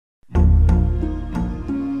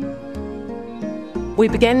We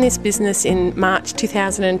began this business in March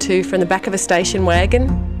 2002 from the back of a station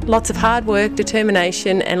wagon. Lots of hard work,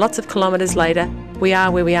 determination, and lots of kilometres later, we are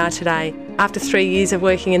where we are today. After 3 years of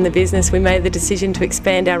working in the business, we made the decision to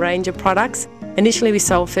expand our range of products. Initially we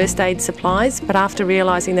sold first aid supplies, but after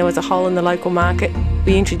realising there was a hole in the local market,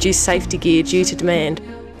 we introduced safety gear due to demand.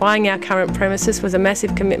 Buying our current premises was a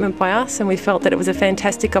massive commitment by us, and we felt that it was a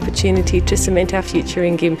fantastic opportunity to cement our future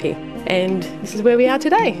in Gympie. And this is where we are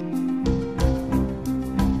today.